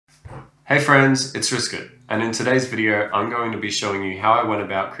Hey friends, it's RSKT, and in today's video I'm going to be showing you how I went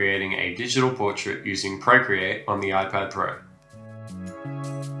about creating a digital portrait using Procreate on the iPad Pro.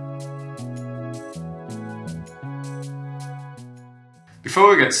 Before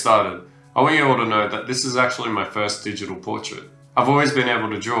we get started, I want you all to know that this is actually my first digital portrait. I've always been able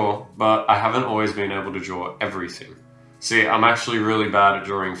to draw, but I haven't always been able to draw everything. See, I'm actually really bad at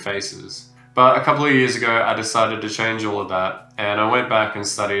drawing faces. But a couple of years ago, I decided to change all of that, and I went back and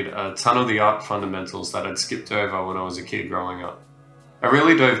studied a ton of the art fundamentals that I'd skipped over when I was a kid growing up. I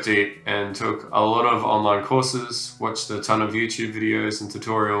really dove deep and took a lot of online courses, watched a ton of YouTube videos and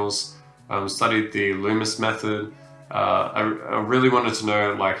tutorials, studied the Loomis method. I really wanted to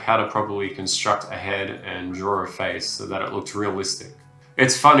know how to properly construct a head and draw a face so that it looked realistic.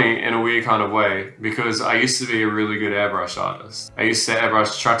 It's funny in a weird kind of way because I used to be a really good airbrush artist. I used to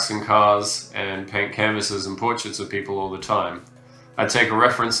airbrush trucks and cars and paint canvases and portraits of people all the time. I'd take a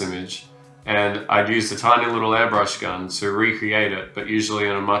reference image and I'd use a tiny little airbrush gun to recreate it, but usually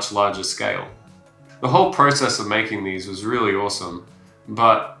on a much larger scale. The whole process of making these was really awesome,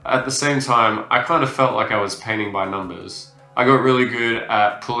 but at the same time I kind of felt like I was painting by numbers. I got really good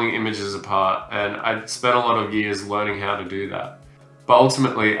at pulling images apart and I'd spent a lot of years learning how to do that. But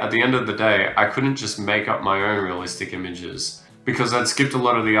ultimately, at the end of the day, I couldn't just make up my own realistic images because I'd skipped a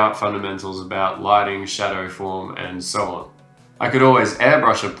lot of the art fundamentals about lighting, shadow form, and so on. I could always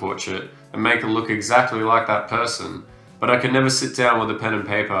airbrush a portrait and make it look exactly like that person, but I could never sit down with a pen and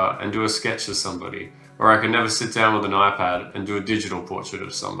paper and do a sketch of somebody, or I could never sit down with an iPad and do a digital portrait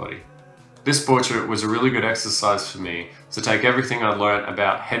of somebody. This portrait was a really good exercise for me to take everything I'd learned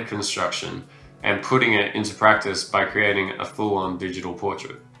about head construction and putting it into practice by creating a full-on digital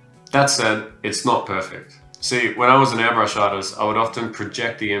portrait. That said, it's not perfect. See, when I was an airbrush artist, I would often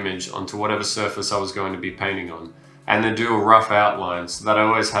project the image onto whatever surface I was going to be painting on, and then do a rough outline so that I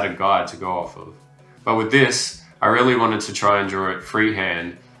always had a guide to go off of. But with this, I really wanted to try and draw it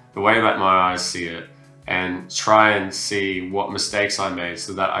freehand, the way that my eyes see it, and try and see what mistakes I made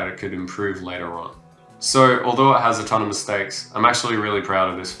so that I could improve later on. So, although it has a ton of mistakes, I'm actually really proud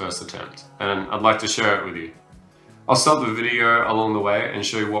of this first attempt, and I'd like to share it with you. I'll stop the video along the way and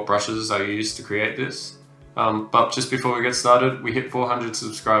show you what brushes I used to create this. But just before we get started, we hit 400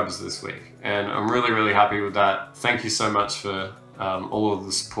 subscribers this week, and I'm really happy with that. Thank you so much for all of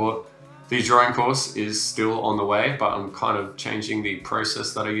the support. The drawing course is still on the way, but I'm kind of changing the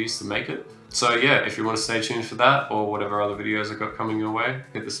process that I use to make it. So yeah, if you want to stay tuned for that or whatever other videos I've got coming your way,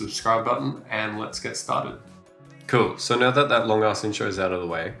 hit the subscribe button and let's get started. Cool, so now that that long ass intro is out of the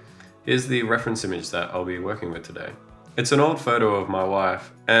way, here's the reference image that I'll be working with today. It's an old photo of my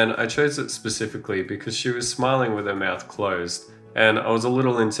wife, and I chose it specifically because she was smiling with her mouth closed, and I was a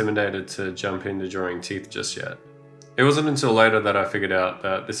little intimidated to jump into drawing teeth just yet. It wasn't until later that I figured out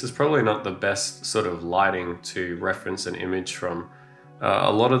that this is probably not the best sort of lighting to reference an image from.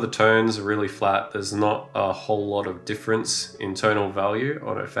 A lot of the tones are really flat, there's not a whole lot of difference in tonal value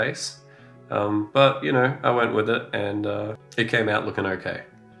on her face. But you know, I went with it and it came out looking okay.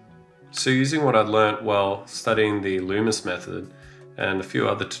 So using what I'd learnt while studying the Loomis method and a few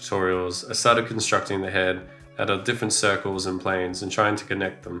other tutorials, I started constructing the head out of different circles and planes and trying to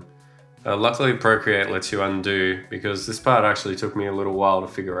connect them. Luckily Procreate lets you undo because this part actually took me a little while to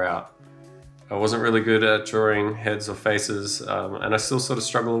figure out. I wasn't really good at drawing heads or faces, and I still sort of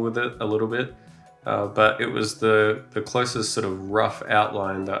struggle with it a little bit, but it was the closest sort of rough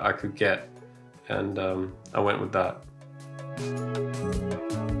outline that I could get, and I went with that.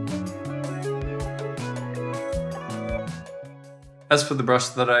 As for the brush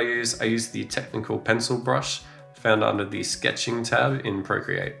that I use the technical pencil brush found under the sketching tab in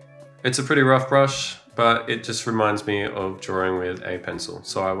Procreate. It's a pretty rough brush, but it just reminds me of drawing with a pencil,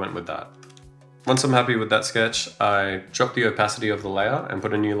 so I went with that. Once I'm happy with that sketch, I dropped the opacity of the layer and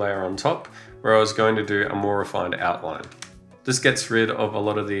put a new layer on top where I was going to do a more refined outline. This gets rid of a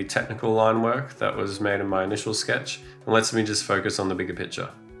lot of the technical line work that was made in my initial sketch and lets me just focus on the bigger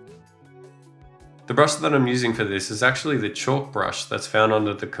picture. The brush that I'm using for this is actually the chalk brush that's found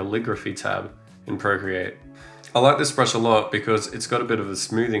under the calligraphy tab in Procreate. I like this brush a lot because it's got a bit of a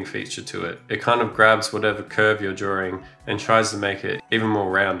smoothing feature to it. It kind of grabs whatever curve you're drawing and tries to make it even more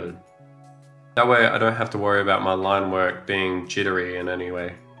rounded. That way I don't have to worry about my line work being jittery in any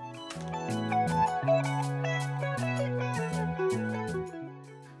way.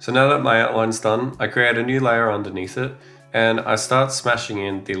 So now that my outline's done, I create a new layer underneath it and I start smashing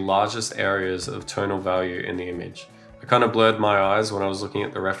in the largest areas of tonal value in the image. I kind of blurred my eyes when I was looking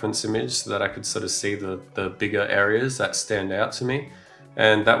at the reference image so that I could sort of see the bigger areas that stand out to me,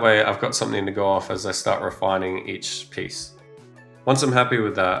 and that way I've got something to go off as I start refining each piece. Once I'm happy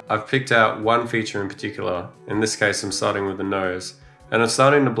with that, I've picked out one feature in particular. In this case, I'm starting with the nose, and I'm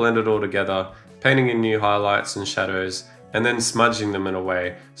starting to blend it all together, painting in new highlights and shadows, and then smudging them in a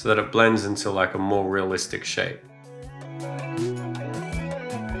way so that it blends into like a more realistic shape.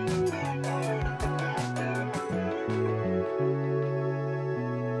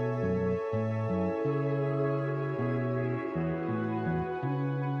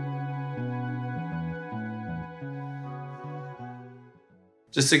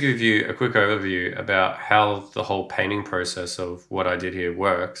 Just to give you a quick overview about how the whole painting process of what I did here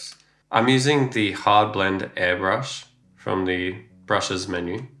works, I'm using the Hard Blend airbrush from the brushes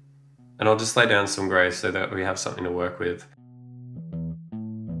menu, and I'll just lay down some grey so that we have something to work with.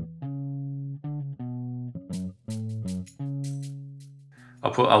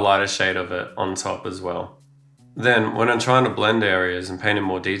 I'll put a lighter shade of it on top as well. Then, when I'm trying to blend areas and paint in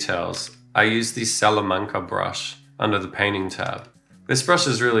more details, I use the Salamanca brush under the painting tab. This brush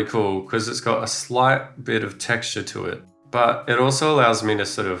is really cool because it's got a slight bit of texture to it, but it also allows me to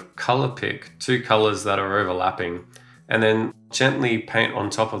sort of color pick two colors that are overlapping and then gently paint on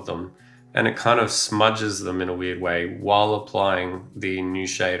top of them, and it kind of smudges them in a weird way while applying the new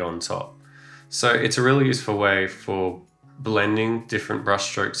shade on top. So it's a really useful way for blending different brush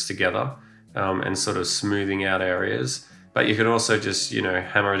strokes together and sort of smoothing out areas, but you can also just, you know,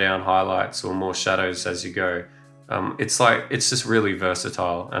 hammer down highlights or more shadows as you go. It's just really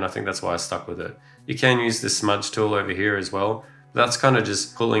versatile, and I think that's why I stuck with it. You can use this smudge tool over here as well. That's kind of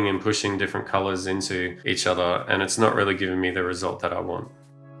just pulling and pushing different colors into each other, and it's not really giving me the result that I want.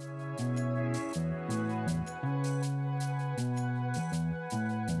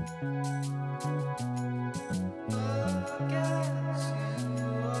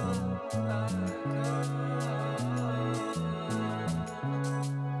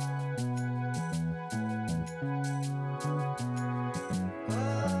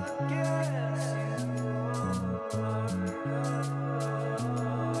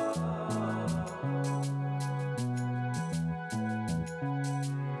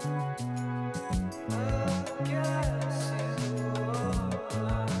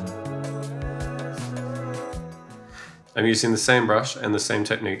 I'm using the same brush and the same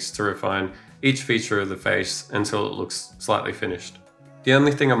techniques to refine each feature of the face until it looks slightly finished. The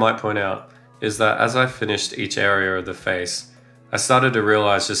only thing I might point out is that as I finished each area of the face, I started to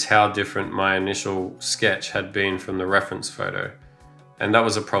realize just how different my initial sketch had been from the reference photo, and that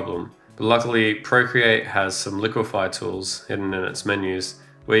was a problem. But luckily, Procreate has some Liquify tools hidden in its menus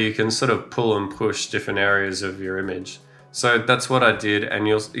where you can sort of pull and push different areas of your image. So that's what I did, and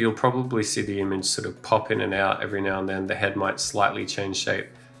you'll probably see the image sort of pop in and out every now and then. The head might slightly change shape,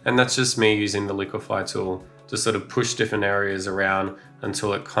 and that's just me using the Liquify tool to sort of push different areas around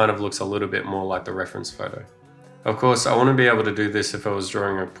until it kind of looks a little bit more like the reference photo. Of course, I wouldn't be able to do this if I was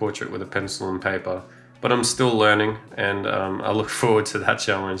drawing a portrait with a pencil and paper, but I'm still learning, and I look forward to that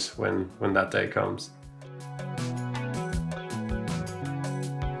challenge when that day comes.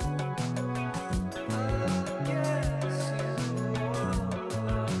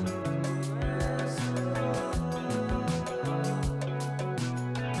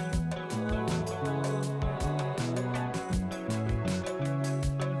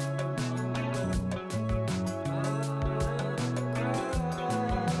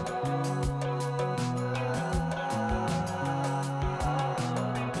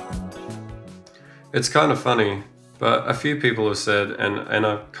 It's kind of funny, but a few people have said, and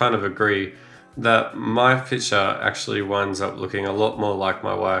I kind of agree, that my picture actually winds up looking a lot more like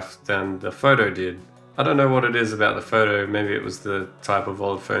my wife than the photo did. I don't know what it is about the photo, maybe it was the type of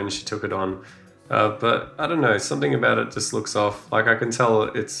old phone she took it on, but I don't know, something about it just looks off. Like I can tell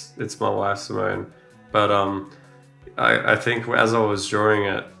it's my wife, Simone, but I think as I was drawing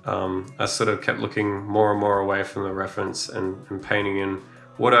it, I sort of kept looking more and more away from the reference and painting in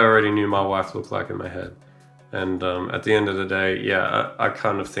what I already knew my wife looked like in my head. And at the end of the day, yeah, I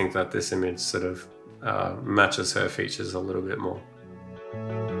kind of think that this image sort of matches her features a little bit more.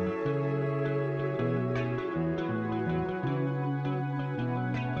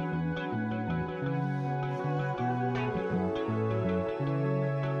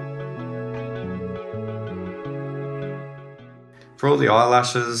 For all the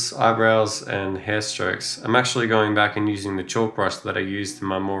eyelashes, eyebrows, and hair strokes, I'm actually going back and using the chalk brush that I used in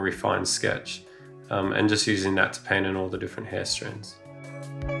my more refined sketch, and just using that to paint in all the different hair strands.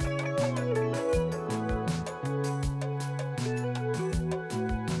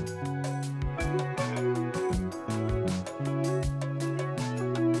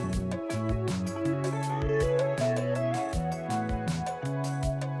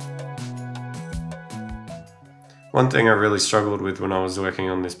 One thing I really struggled with when I was working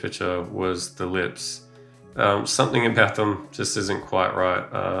on this picture was the lips. Something about them just isn't quite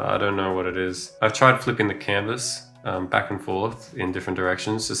right. I don't know what it is. I've tried flipping the canvas back and forth in different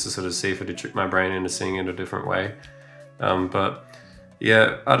directions just to sort of see if it would trick my brain into seeing it a different way. But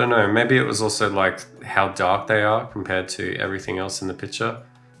yeah, I don't know, maybe it was also like how dark they are compared to everything else in the picture.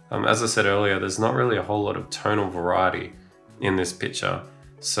 As I said earlier, there's not really a whole lot of tonal variety in this picture,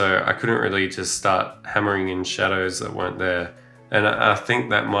 so I couldn't really just start hammering in shadows that weren't there. And I think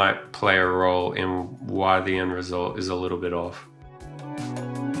that might play a role in why the end result is a little bit off.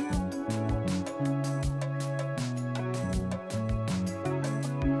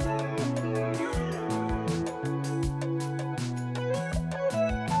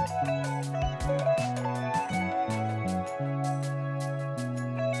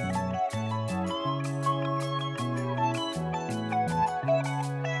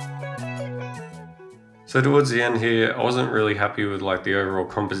 So towards the end here, I wasn't really happy with like the overall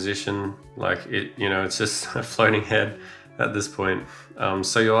composition. Like it, you know, it's just a floating head at this point.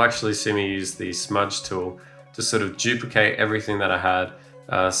 So you'll actually see me use the smudge tool to sort of duplicate everything that I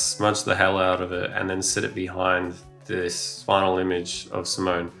had, smudge the hell out of it, and then sit it behind this final image of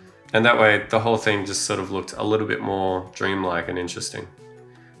Simone. And that way the whole thing just sort of looked a little bit more dreamlike and interesting.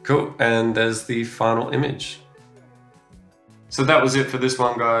 Cool, and there's the final image. So that was it for this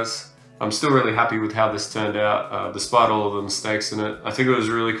one, guys. I'm still really happy with how this turned out, despite all of the mistakes in it. I think it was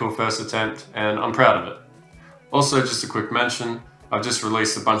a really cool first attempt, and I'm proud of it. Also, just a quick mention, I've just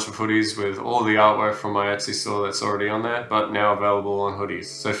released a bunch of hoodies with all the artwork from my Etsy store that's already on there, but now available on hoodies.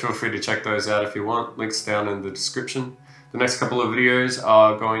 So feel free to check those out if you want, links down in the description. The next couple of videos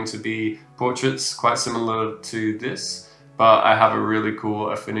are going to be portraits, quite similar to this, but I have a really cool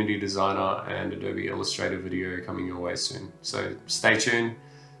Affinity Designer and Adobe Illustrator video coming your way soon. So stay tuned.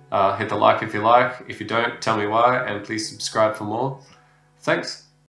 Hit the like if you like. If you don't, tell me why, and please subscribe for more. Thanks.